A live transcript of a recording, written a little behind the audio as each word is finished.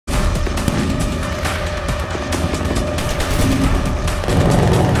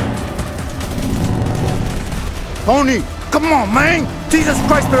Tony, come on, man! Jesus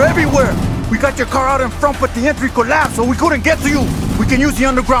Christ, they're everywhere! We got your car out in front, but the entry collapsed, so we couldn't get to you! We can use the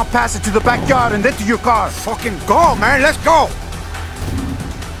underground passage to the backyard and then to your car. Fucking go, man! Let's go!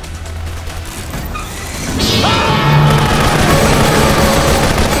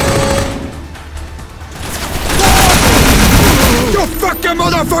 You fucking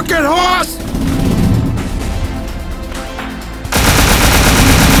motherfucking horse!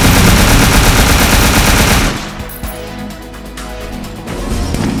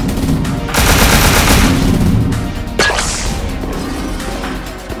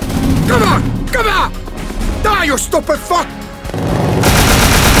 Come on! Come on! Die, you stupid fuck!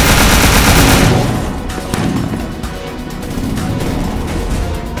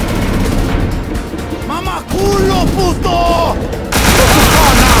 Mama culo, puto! Oh,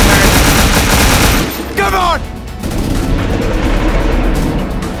 now, man! Come on!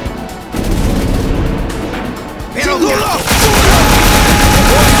 Pero duro!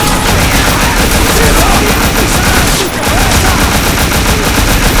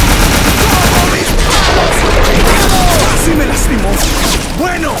 ¡Casi me lastimó!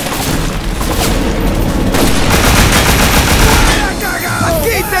 ¡Bueno!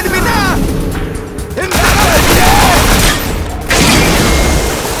 ¡Aquí termina!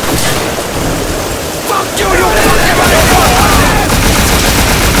 ¡Fuck you, you fucking maricón!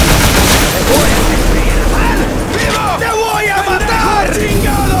 ¡Te voy a matar!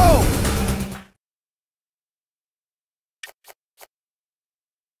 ¡Chingado!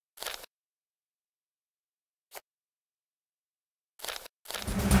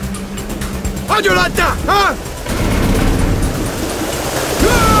 How'd you like that, huh?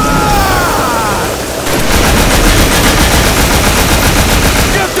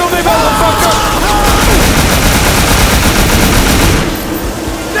 Give to me, motherfucker!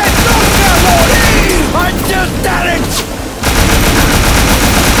 ¡Te toca morir! ¡I just did it!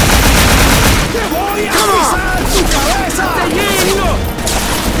 ¡Te voy a pisar tu cabeza! ¡Te lleno!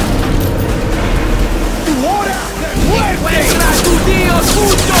 ¡Tu hora de muerte! ¡Encuentra tu Dios,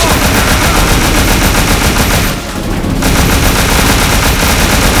 puto!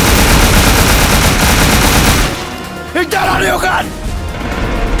 ¡Gun!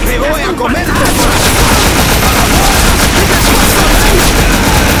 ¡Me voy a comer tu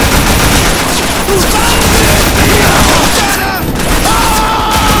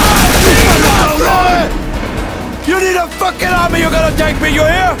You need a fucking army, you're gonna take me, you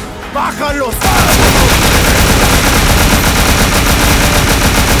hear? ¡Bájalo!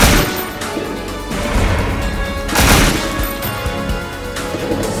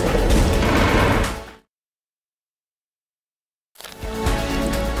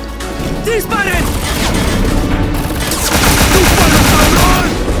 ¡Disparen! ¡Disparen, cabrón!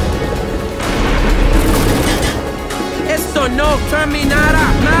 Esto no terminará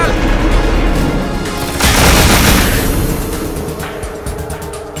mal.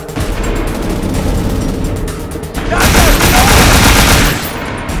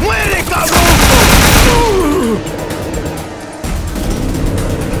 ¡Muere, cabrón!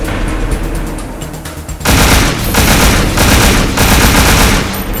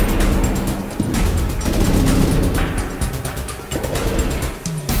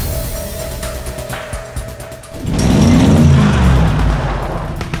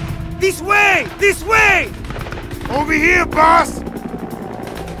 This way! Over here, boss!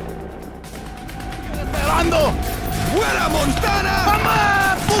 ¡Esperando! ¡Fuera, Montana!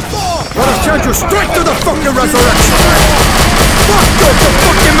 ¡Mamá, puto! Gotta send you straight to the fucking resurrection! Fuck you, the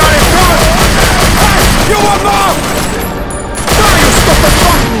fucking maricon! Hey, you want more? Die, you stupid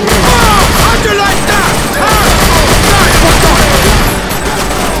fuck! Oh, how'd you like that? Huh? Die, puto!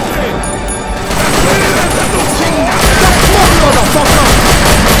 The fuck, motherfucker!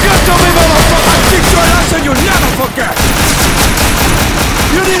 You tell me, motherfucker! I'll kick your ass and you'll never forget!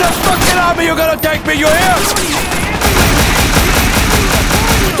 You need a fucking army, you're gonna take me, you hear?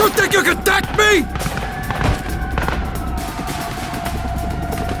 You think you can take me?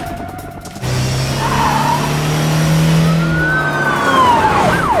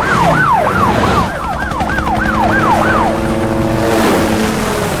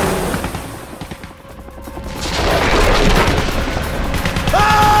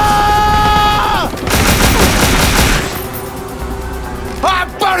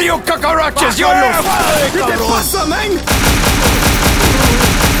 You cucarachas, you ¿Qué te pasa, man?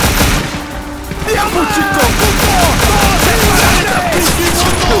 ¡Diablo, chico! ¡Puto! ¡Sepárate,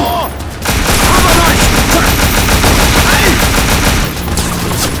 puto! ¡Vámonos! ¡Ay!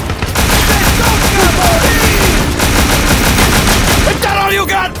 ¡Te toca morir! Is that all you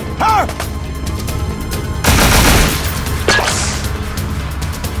got? Huh?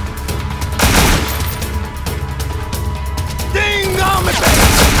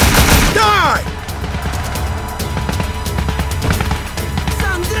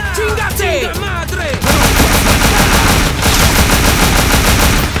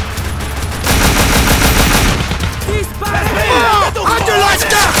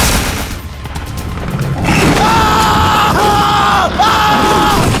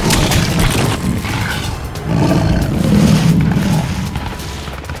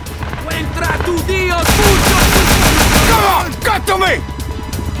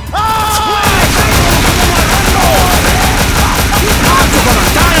 You're gonna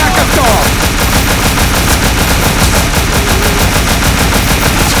die like a dog!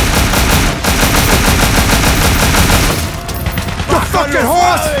 You fucking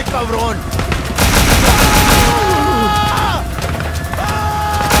horse! Cabrón!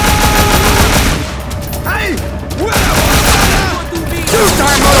 Hey! You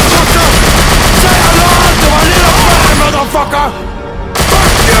die, motherfucker! Say hello to my little brother, motherfucker!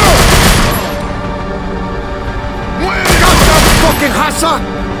 Fuck you! Goddamn fucking hassa!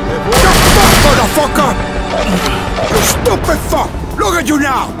 You fuck, motherfucker! You stupid fuck! Look at you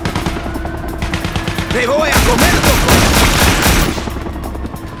now! ¡Te voy a comer, loco!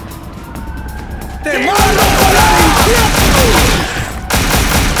 ¡Te mando por el infierno!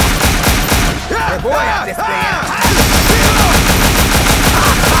 ¡Te voy a desplegar!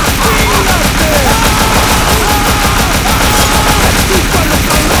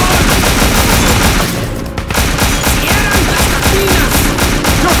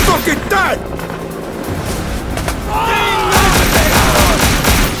 You're fucking dead!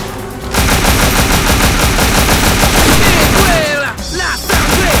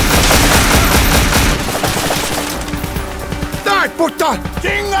 Die, puta!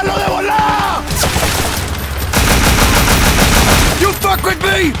 ¡Chíngalo de volada! You fuck with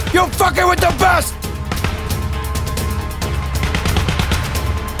me! You're fucking with the best!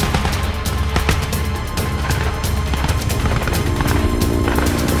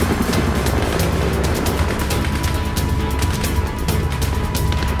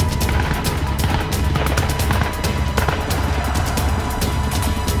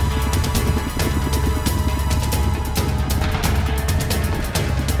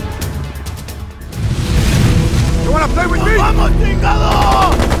 You wanna play with me? ¡Vamos,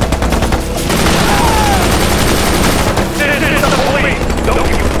 chingado! Don't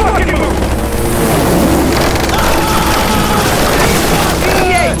you fucking move!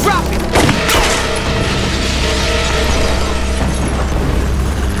 ¡Yeah! ¡Drop it!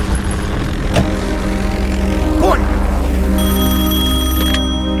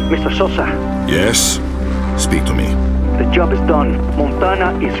 Mr. Sosa, Yes? Speak to me. the job is done.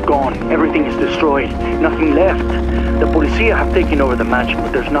 Montana is gone. Everything is destroyed. Nothing left. The policia have taken over the mansion,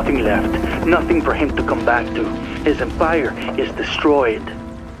 but there's nothing left. Nothing for him to come back to. His empire is destroyed.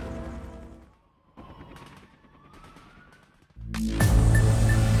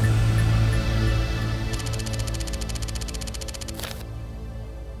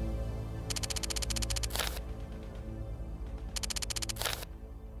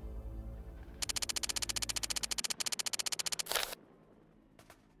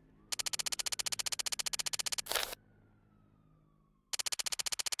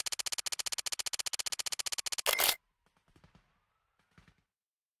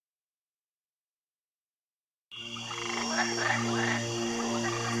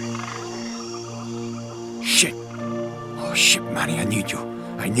 Shit. Oh, shit, Manny, I need you.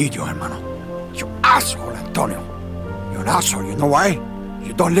 I need you, hermano. You asshole, Antonio. You're an asshole, you know why?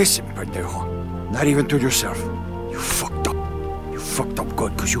 You don't listen, pendejo. Not even to yourself. You fucked up. You fucked up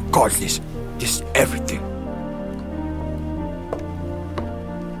good, because you caused this. This everything.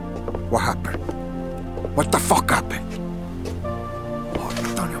 What happened? What the fuck happened? Oh,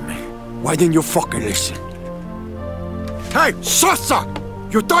 Antonio, man. Why didn't you fucking listen? Hey, Sosa!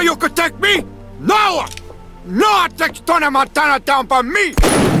 You thought you could take me? No! No one takes Tony Montana down by me!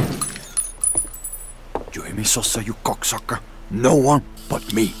 You hear me, Sosa, you cocksucker? No one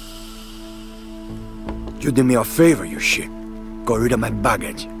but me. You did me a favor, you shit. Got rid of my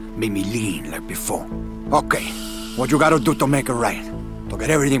baggage. Made me lean like before. Okay, what you gotta do to make it right? To get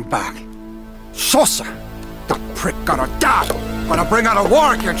everything back. Sosa! That prick gotta die! Gonna bring out a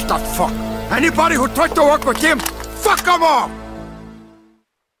war against that fuck! Anybody who tried to work with him, fuck them all!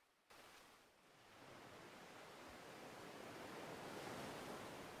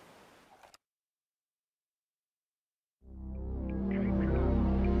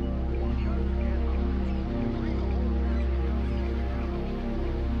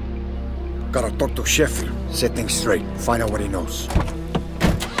 Gotta talk to Sheffield, set things straight, find out what he knows.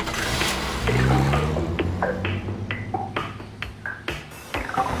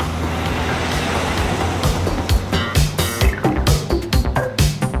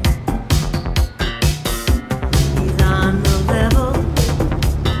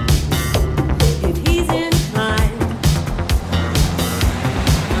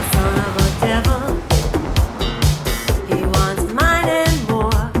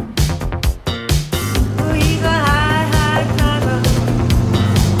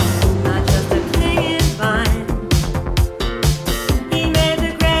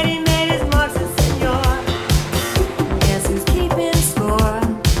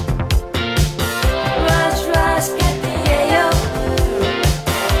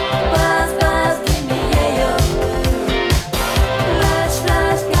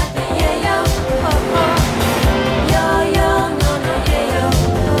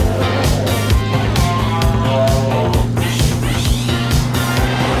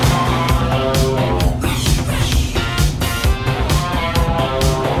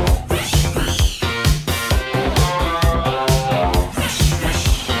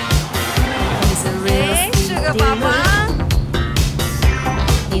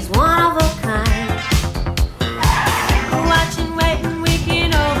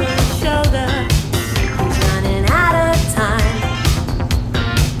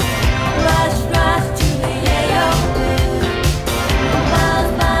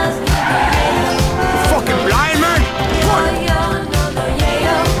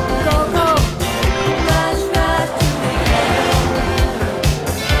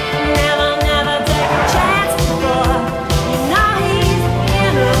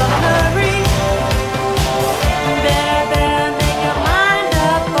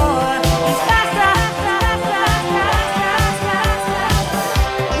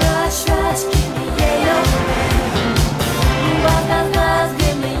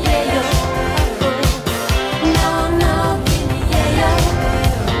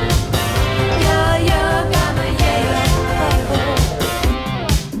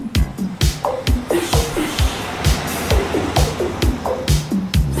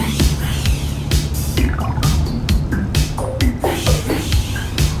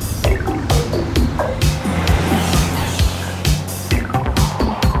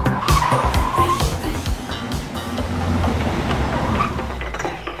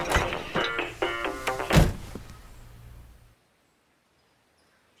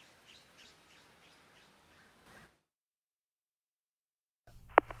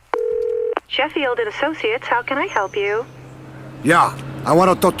 Sheffield and Associates, how can I help you? Yeah, I want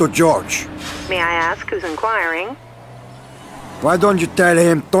to talk to George. May I ask who's inquiring? Why don't you tell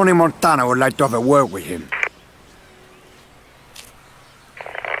him Tony Montana would like to have a word with him?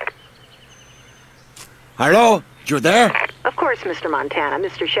 Hello? You there? Of course, Mr. Montana.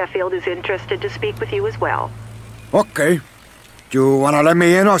 Mr. Sheffield is interested to speak with you as well. Okay. You wanna let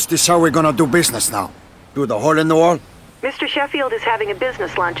me in, or is this how we're gonna do business now? Do the hole in the wall? Mr. Sheffield is having a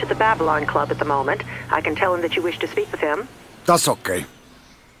business lunch at the Babylon Club at the moment. I can tell him that you wish to speak with him. That's okay.